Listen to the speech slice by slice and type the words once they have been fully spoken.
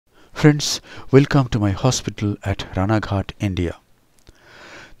Friends, welcome to my hospital at Ranaghat, India.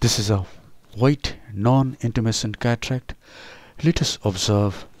 This is a white non-intumescent cataract. Let us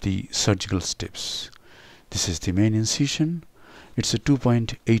observe the surgical steps. This is the main incision. It's a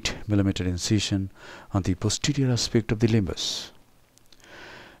 2.8 mm incision on the posterior aspect of the limbus.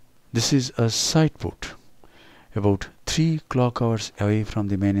 This is a side port about 3 clock hours away from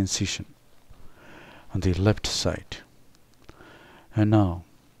the main incision on the left side. And now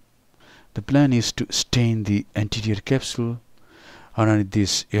the plan is to stain the anterior capsule underneath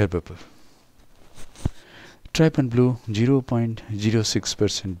this air bubble. Trypan blue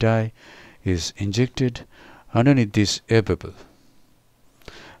 0.06% dye is injected underneath this air bubble.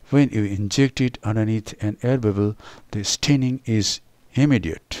 When you inject it underneath an air bubble, the staining is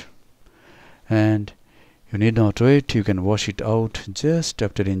immediate, and you need not wait. You can wash it out just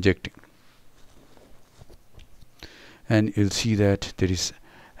after injecting, and you'll see that there is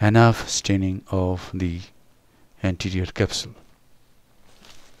enough staining of the anterior capsule.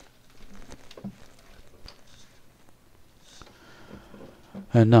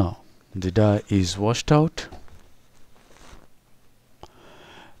 And now the dye is washed out.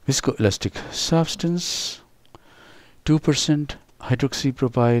 Viscoelastic substance 2%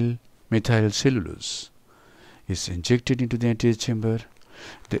 hydroxypropyl methyl cellulose is injected into the anterior chamber.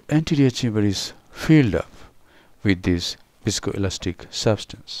 The anterior chamber is filled up with this viscoelastic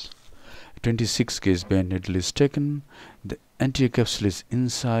substance. A 26 gauge band needle is taken. The anterior capsule is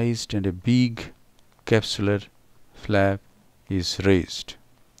incised and a big capsular flap is raised.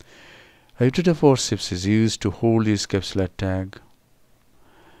 A rotator forceps is used to hold this capsular tag,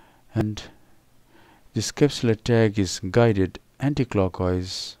 and this capsular tag is guided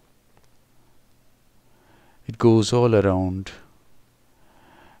anti-clockwise. It goes all around,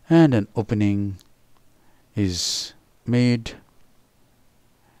 and an opening is made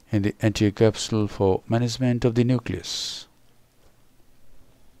in the anterior capsule for management of the nucleus.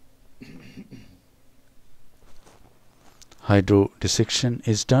 Hydrodissection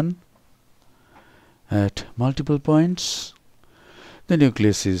is done at multiple points. The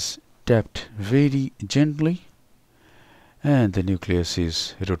nucleus is tapped very gently and the nucleus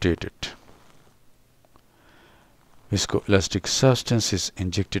is rotated. Viscoelastic substance is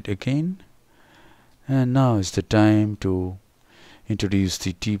injected again, and now is the time to introduce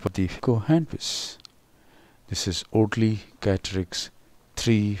the tip of the phaco handpiece. This is Oatley Cataracts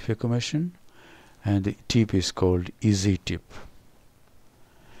 3 Phacoemulsification, and the tip is called easy tip.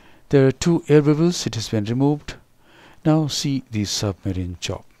 There are 2 air bubbles. It has been removed. Now see the submarine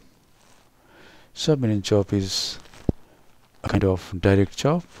chop. Submarine chop is a kind of direct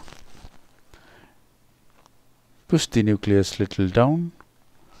chop. Push the nucleus little down.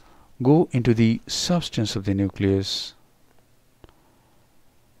 Go into the substance of the nucleus.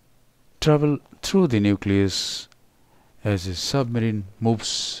 Travel through the nucleus as a submarine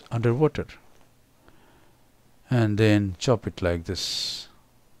moves underwater, and then chop it like this.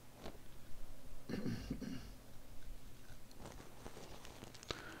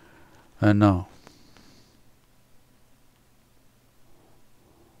 And now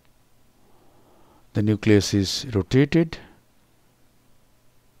the nucleus is rotated,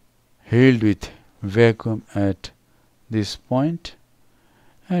 held with vacuum at this point,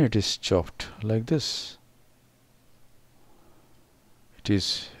 and it is chopped like this. It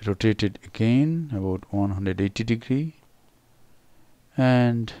is rotated again about 180 degree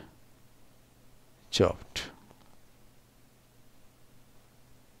and chopped.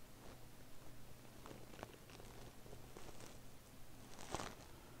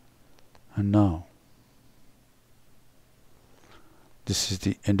 And now this is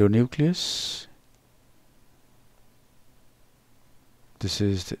the endonucleus. This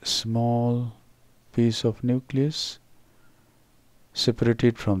is the small piece of nucleus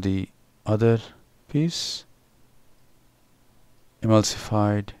separated from the other piece,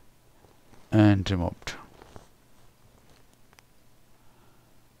 emulsified and removed.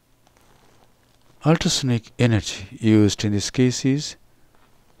 Ultrasonic energy used in this case is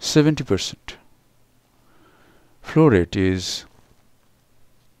 70%. Flow rate is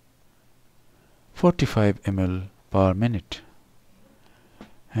 45 ml per minute,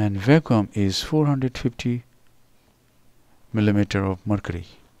 and vacuum is 450 millimeter of mercury.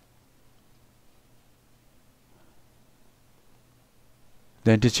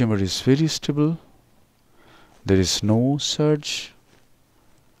 The antechamber is very stable. There is no surge,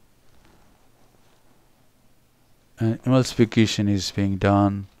 and emulsification is being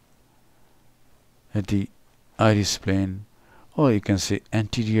done at the iris plane, or you can say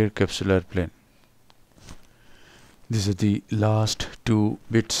anterior capsular plane. These are the last 2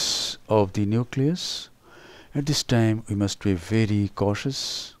 bits of the nucleus. At this time we must be very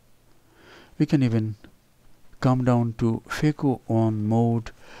cautious. We can even come down to phaco on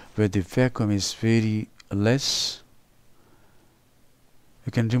mode where the vacuum is very less.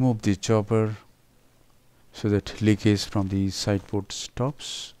 We can remove the chopper so that leakage from the side port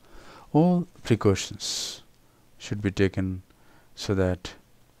stops. All precautions should be taken so that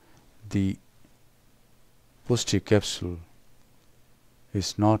the posterior capsule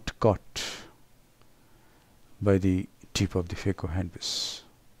is not caught by the tip of the phaco handpiece.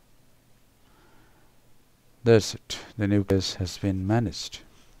 That's it. The nucleus has been managed.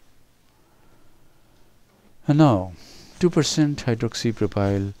 And now 2%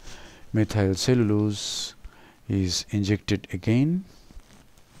 hydroxypropyl methyl cellulose is injected again.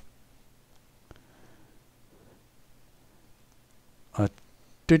 A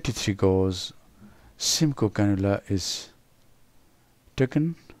 23 gauge Simcoe cannula is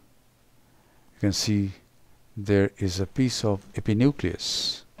taken. You can see there is a piece of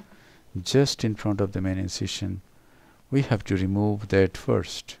epinucleus just in front of the main incision. We have to remove that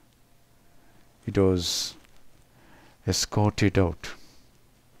first. It was escorted out.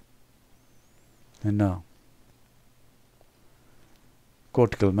 And now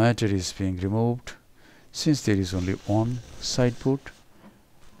cortical matter is being removed. Since there is only one side port,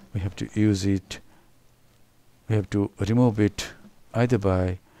 we have to use it. We have to remove it either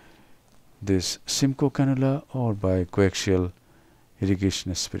by this Simcoe cannula or by coaxial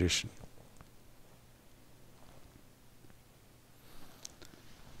irrigation aspiration.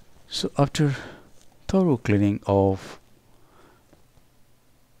 So after thorough cleaning of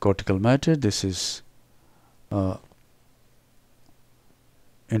cortical matter, this is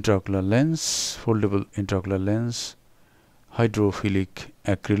intraocular lens, foldable intraocular lens, hydrophilic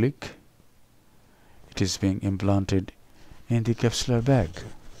acrylic. It is being implanted in the capsular bag.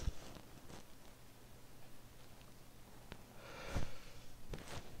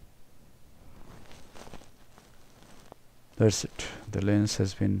 That's it. The lens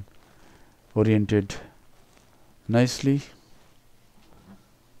has been oriented nicely.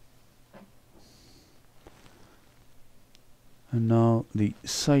 And now the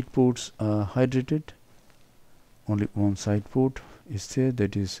side ports are hydrated. Only one side port is there,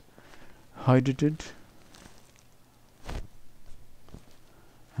 that is hydrated.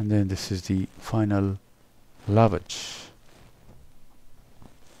 And then this is the final lavage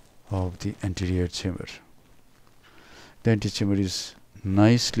of the anterior chamber. The anterior chamber is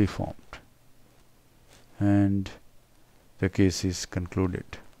nicely formed and the case is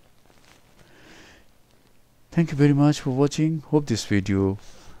concluded. Thank you very much for watching. Hope this video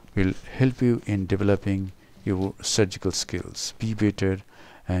will help you in developing your surgical skills. Be better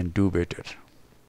and do better.